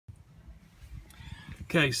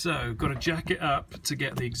Okay, so got to jack it up to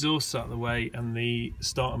get the exhaust out of the way, and the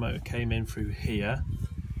starter motor came in through here.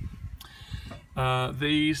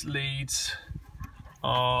 These leads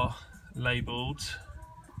are labelled,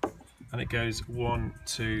 and it goes 1,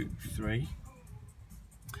 2, 3.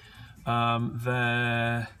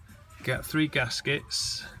 There get 3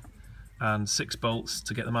 gaskets and 6 bolts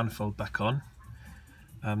to get the manifold back on.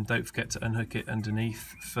 Don't forget to unhook it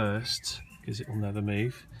underneath first, because it will never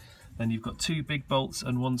move. Then you've got 2 big bolts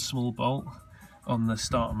and 1 small bolt on the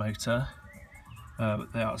starter motor,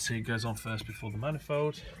 but the RC goes on first before the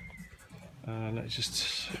manifold. Let's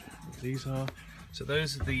just, these are, so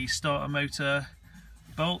those are the starter motor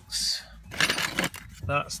bolts,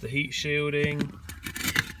 that's the heat shielding,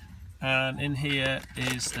 and in here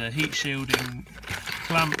is the heat shielding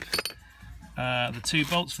clamp, the 2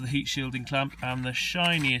 bolts for the heat shielding clamp, and the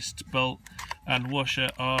shiniest bolt and washer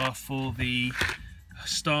are for the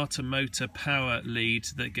starter motor power lead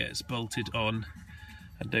that gets bolted on.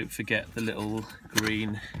 And don't forget the little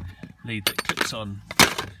green lead that clips on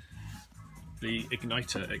the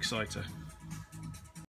exciter.